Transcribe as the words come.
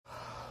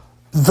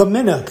The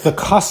minhag, the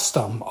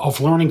custom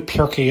of learning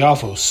Pirkai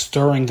Avos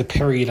during the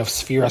period of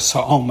Sefiras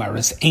Haomer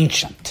is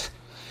ancient,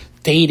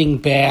 dating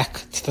back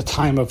to the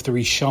time of the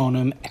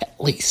Rishonim at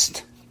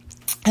least.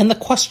 And the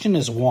question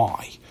is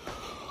why?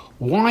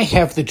 Why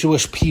have the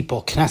Jewish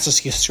people,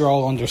 Knesset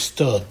Yisrael,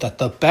 understood that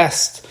the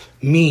best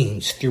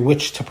means through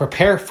which to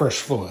prepare for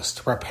Shavuos,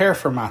 to prepare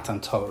for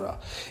Matan Torah,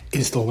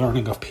 is the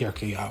learning of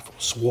Pirkai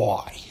Avos?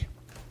 Why?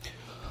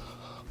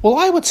 Well,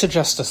 I would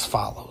suggest as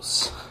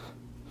follows.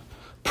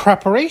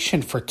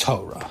 Preparation for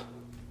Torah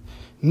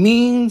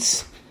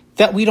means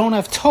that we don't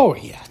have Torah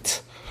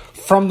yet.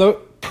 From the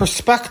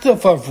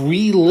perspective of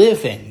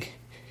reliving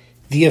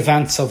the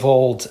events of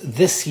old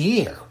this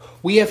year,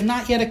 we have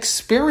not yet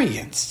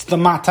experienced the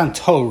Matan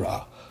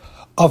Torah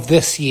of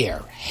this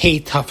year, Hey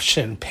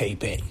Tavshin Pei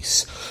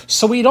Beis.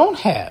 So we don't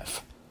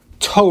have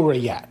Torah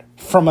yet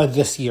from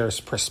this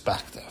year's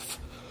perspective.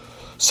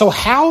 So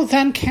how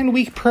then can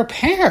we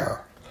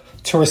prepare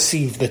to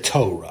receive the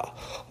Torah?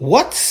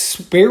 What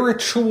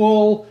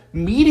spiritual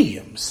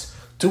mediums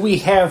do we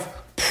have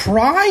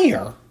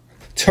prior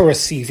to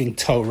receiving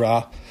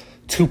Torah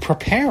to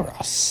prepare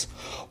us?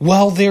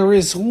 Well, there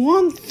is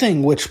one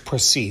thing which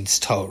precedes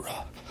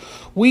Torah.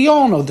 We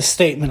all know the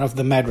statement of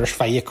the Medrash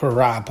Vayikra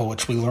Rabbah,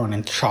 which we learn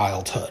in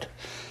childhood.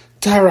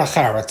 Derech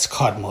Eretz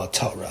Kadma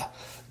Torah.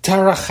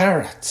 Derech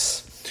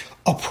Eretz.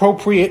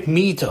 Appropriate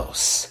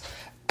midos,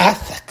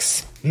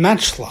 ethics,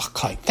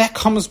 menschlichkeit. That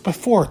comes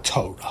before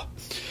Torah.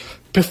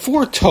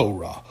 Before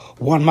Torah,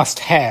 one must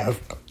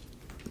have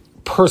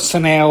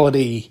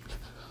personality,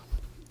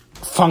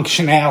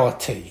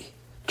 functionality,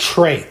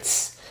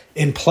 traits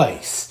in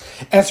place.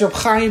 As Reb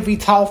Chaim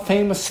Vital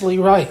famously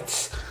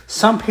writes,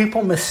 some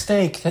people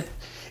mistake that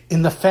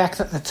in the fact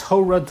that the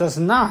Torah does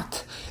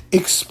not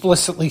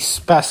explicitly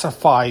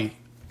specify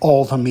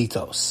all the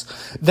mitos,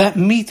 that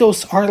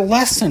mitos are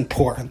less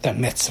important than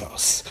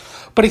mitzvos.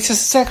 But he says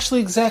it's actually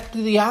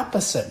exactly the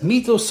opposite.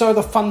 Mitos are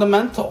the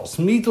fundamentals.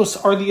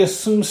 Mitos are the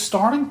assumed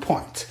starting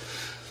point.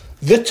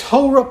 The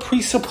Torah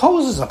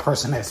presupposes a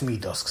person has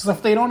mitos, because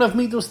if they don't have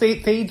mitos,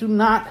 they do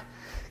not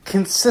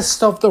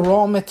consist of the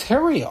raw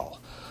material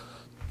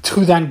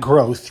to then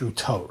grow through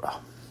Torah.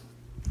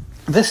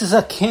 This is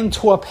akin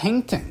to a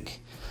painting.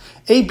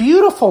 A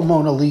beautiful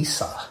Mona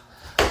Lisa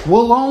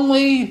will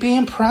only be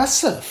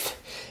impressive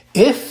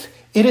if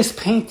it is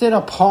painted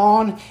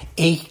upon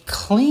a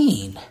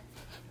clean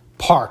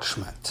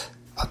parchment,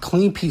 a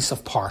clean piece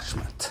of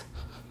parchment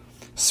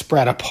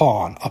spread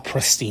upon a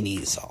pristine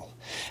easel.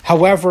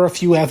 However,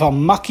 if you have a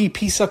mucky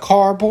piece of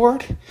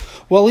cardboard,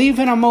 well,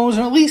 even a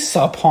Mona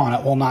Lisa upon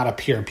it will not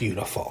appear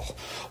beautiful.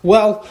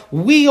 Well,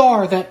 we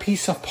are that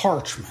piece of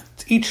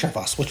parchment, each of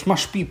us, which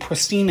must be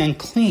pristine and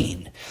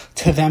clean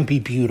to then be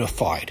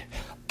beautified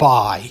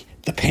by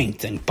the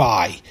painting,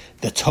 by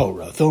the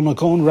Torah. Vilna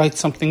Gaon writes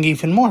something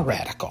even more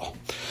radical.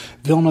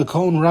 Vilna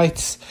Gaon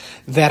writes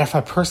that if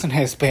a person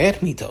has bad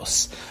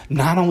midos,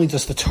 not only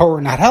does the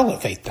Torah not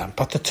elevate them,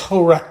 but the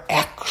Torah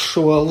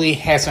actually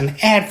has an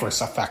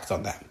adverse effect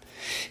on them.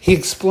 He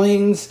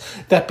explains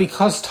that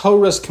because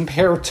Torah is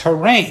compared to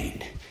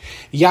rain,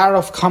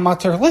 Yarav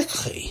Kamater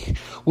Likhi,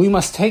 we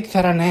must take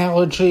that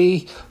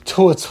analogy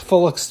to its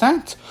full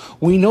extent.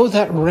 We know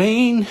that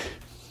rain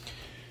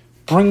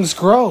brings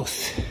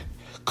growth,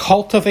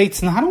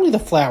 cultivates not only the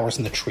flowers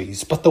and the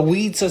trees, but the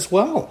weeds as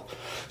well.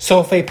 So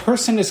if a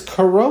person is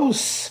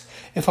corrosive,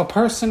 if a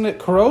person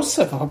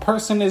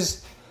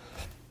is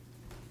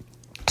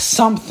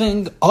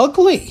something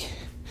ugly,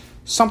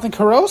 something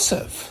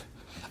corrosive,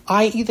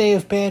 i.e. they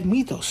have bad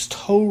midos,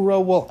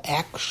 Torah will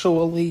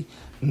actually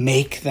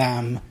make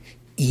them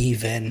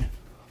even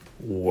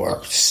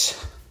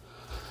worse.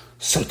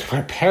 So to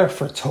prepare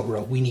for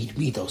Torah, we need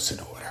midos in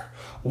order.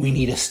 We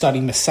need to study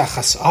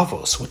Maseches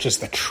Avos, which is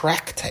the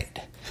tractate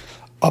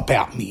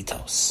about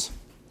midos.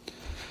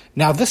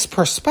 Now, this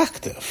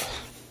perspective,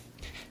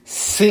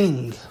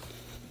 seeing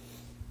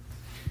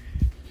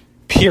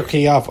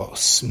Pirkai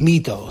Avos,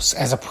 midos,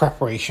 as a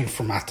preparation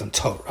for Matan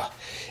Torah,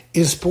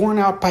 is borne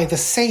out by the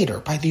Seder,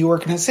 by the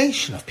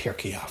organization of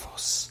Pirkai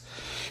Avos.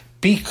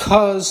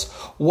 Because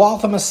while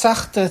the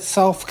Masechta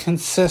itself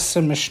consists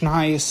in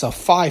Mishnayos of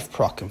 5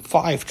 prakim,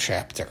 5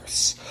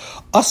 chapters,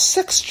 a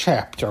 6th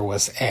chapter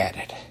was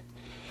added.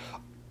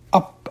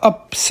 A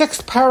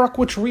 6th parak,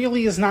 which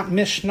really is not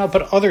Mishnah,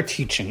 but other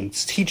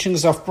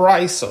teachings of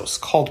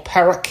Braisos, called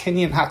Parak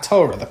Kinyan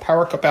HaTorah, the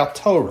parak about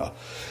Torah,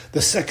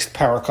 the 6th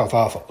parak of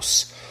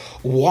Avos.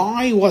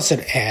 Why was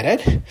it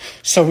added?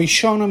 So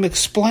Rishonim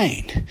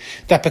explained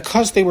that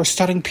because they were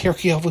studying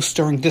Pirkai Avos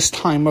during this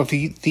time of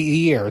the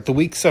year, the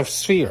weeks of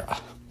Sefiras,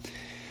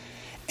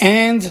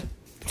 and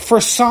for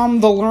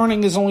some, the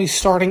learning is only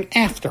starting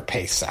after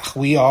Pesach.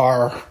 We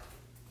are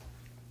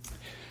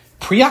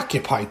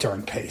preoccupied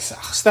during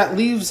Pesach. So that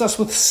leaves us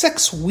with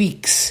 6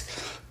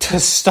 weeks to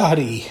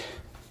study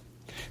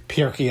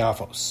Pirkai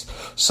Avos.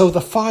 So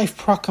the 5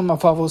 prakim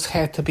of Avos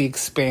had to be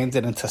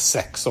expanded into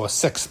 6, so a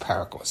 6th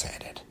parak was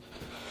added.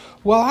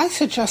 Well, I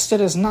suggest it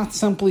is not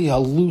simply a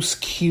loose,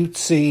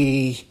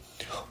 cutesy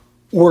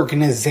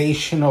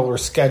organizational or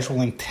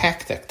scheduling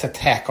tactic to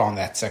tack on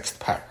that sixth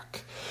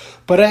parak.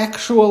 But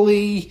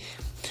actually,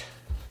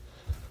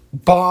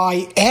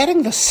 by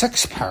adding the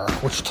sixth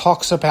parak, which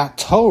talks about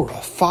Torah,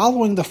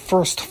 following the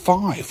first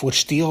five,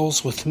 which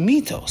deals with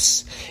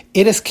midos,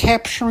 it is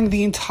capturing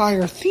the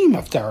entire theme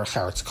of Derech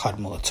Eretz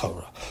Kadmul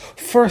Torah.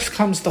 First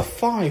comes the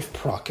five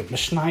parakim,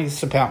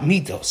 Mishnayos about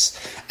midos,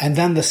 and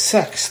then the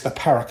sixth, the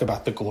parak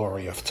about the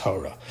glory of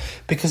Torah.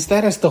 Because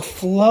that is the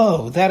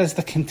flow, that is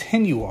the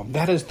continuum,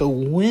 that is the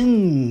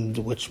wind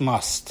which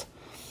must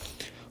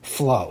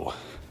flow.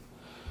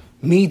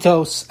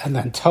 Midos, and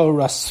then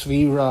Torah,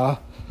 Sefira,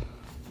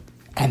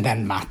 and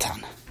then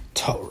Matan,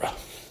 Torah.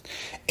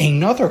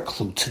 Another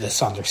clue to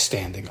this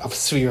understanding of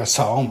Sefiras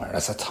Haomer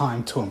as a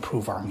time to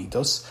improve our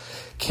midos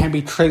can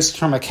be traced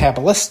from a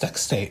Kabbalistic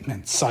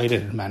statement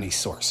cited in many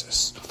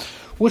sources,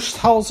 which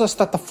tells us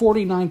that the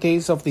 49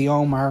 days of the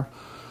Omer,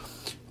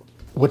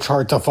 which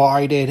are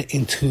divided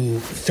into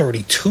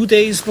 32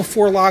 days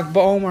before Lag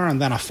BaOmer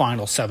and then a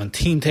final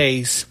 17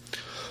 days,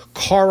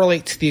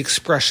 correlate to the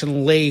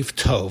expression Lev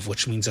Tov,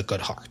 which means a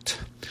good heart.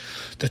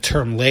 The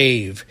term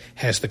Lev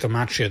has the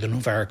gematria, the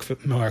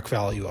numeric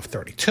value of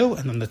 32,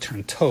 and then the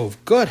term Tov,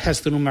 good,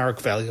 has the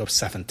numeric value of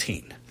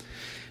 17.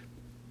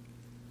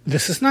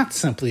 This is not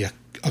simply a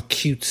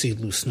cutesy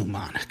loose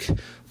mnemonic,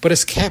 but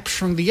is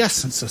capturing the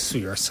essence of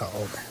Sefiras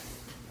Haomer.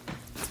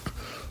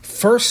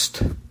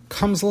 First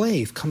comes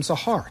Lev, comes a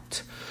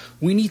heart.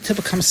 We need to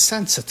become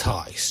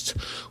sensitized.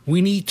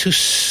 We need to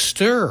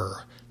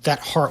stir that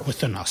heart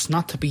within us,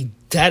 not to be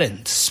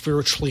deadened,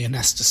 spiritually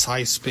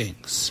anesthetized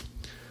beings.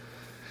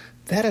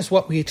 That is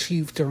what we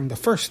achieved during the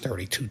first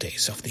 32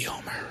 days of the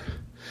Omer.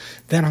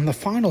 Then on the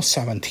final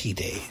 70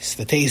 days,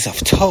 the days of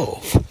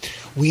Tov,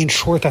 we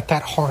ensure that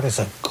that heart is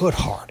a good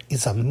heart,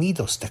 is a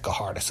midostic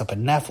heart, is a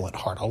benevolent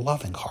heart, a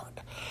loving heart.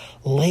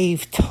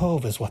 Lev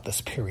Tov is what this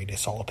period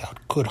is all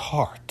about, good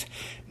heart,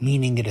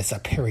 meaning it is a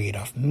period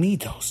of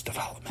midos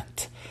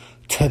development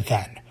to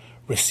then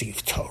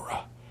receive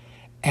Torah.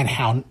 And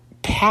how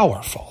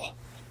powerful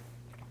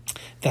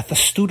that the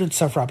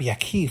students of Rabbi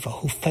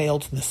Akiva, who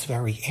failed in this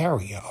very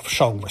area of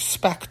showing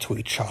respect to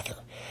each other,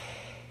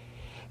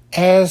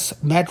 as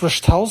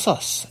Medrash tells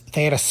us,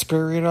 they had a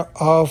spirit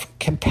of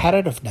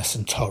competitiveness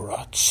in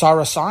Torah.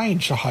 Tsaras ayin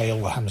shehaya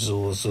lahem zu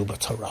lezu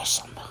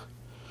b'torasam.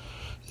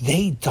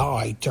 They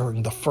died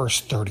during the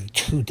first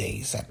 32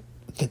 days,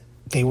 and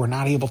they were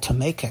not able to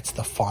make it to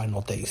the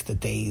final days, the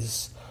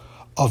days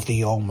of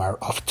the Omer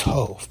of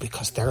Tov,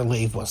 because their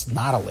Lev was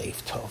not a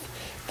Lev Tov.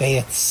 They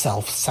had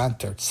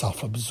self-centered,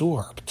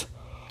 self-absorbed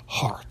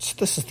hearts.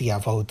 This is the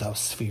avodah of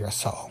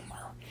Sefiras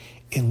Haomer,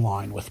 in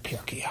line with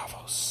Pirkai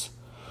Avos.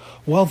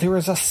 Well, there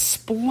is a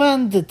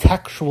splendid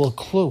textual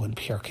clue in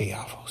Pirkai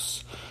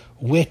Avos,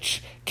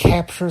 which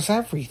captures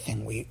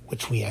everything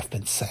which we have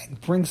been saying,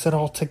 brings it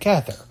all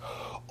together.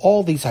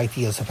 All these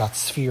ideas about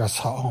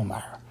Sefiras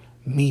Haomer,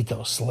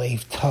 midos,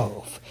 Lev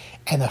Tov,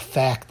 and the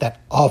fact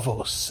that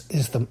Avos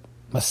is the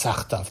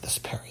Masechta of this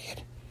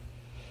period.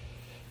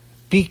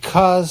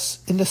 Because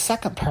in the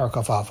second parak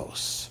of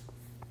Avos,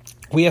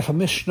 we have a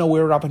Mishnah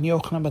where Rabbi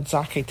Yochanan ben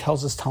Zakkai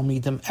tells his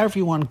Talmidim,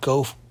 everyone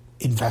go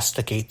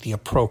investigate the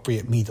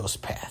appropriate midos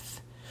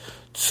path.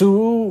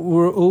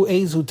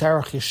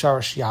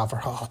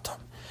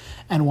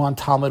 And one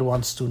Talmud,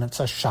 one student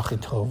says, Shachin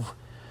Tov,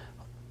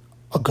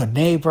 a good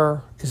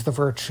neighbor is the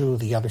virtue.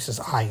 The other says,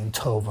 Ayin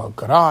Tov,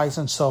 good eyes,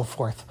 and so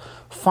forth.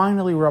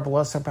 Finally, Rabbi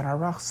Elazar ben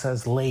Arach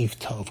says, Lev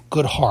Tov,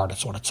 good heart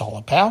is what it's all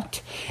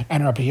about.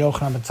 And Rabbi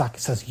Yochanan ben Zakkai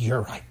says,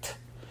 you're right.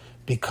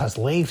 Because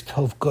Lev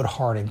Tov, good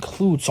heart,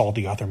 includes all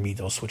the other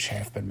midos which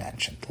have been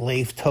mentioned.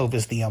 Lev Tov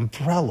is the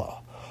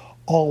umbrella,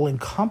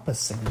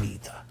 all-encompassing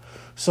midah.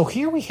 So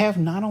here we have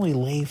not only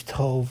Lev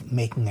Tov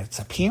making its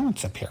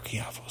appearance in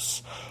Pirkai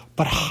Avos,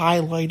 but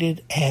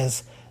highlighted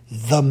as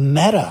the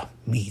meta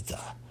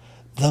midah,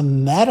 the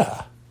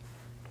meta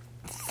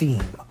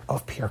theme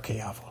of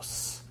Pirkai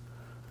Avos.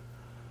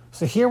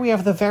 So here we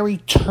have the very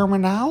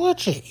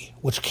terminology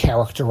which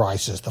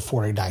characterizes the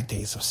 49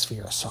 days of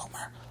Sefiras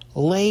Haomer.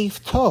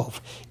 Lev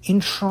Tov,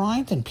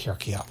 enshrined in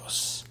Pirkai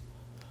Avos,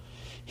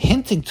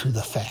 hinting to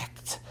the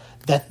fact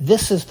that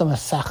this is the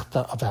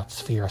Masechta about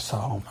Sefiras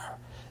Haomer.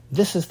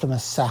 This is the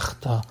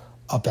Masechta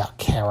about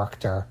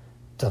character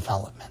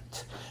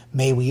development.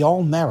 May we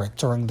all merit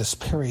during this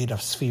period of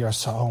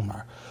Sefiras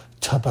Haomer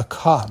to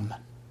become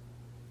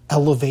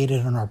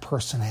elevated in our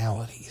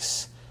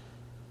personalities,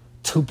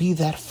 to be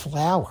that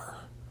flower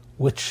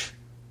which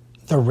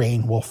the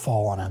rain will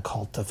fall on and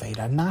cultivate,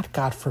 and not,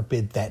 God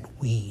forbid, that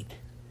weed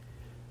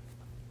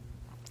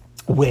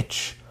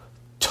which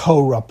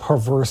Torah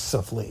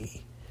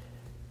perversively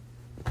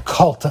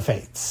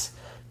cultivates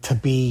to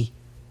be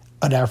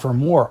an ever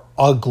more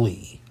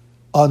ugly,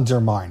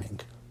 undermining,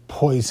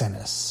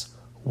 poisonous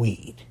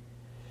weed.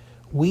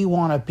 We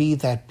want to be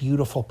that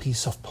beautiful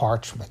piece of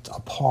parchment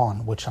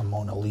upon which a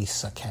Mona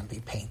Lisa can be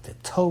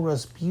painted.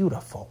 Torah's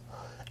beautiful.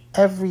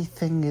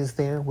 Everything is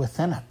there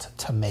within it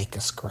to make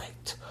us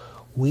great.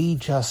 We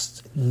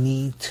just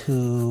need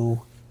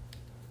to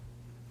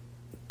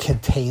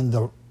contain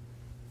the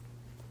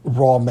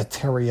raw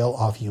material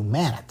of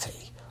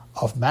humanity,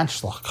 of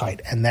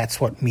menschlichkeit, and that's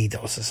what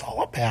Midos is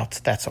all about.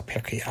 That's what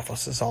Pirkai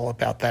Avos is all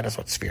about. That is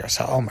what Sefiras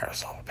Haomer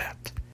is all about.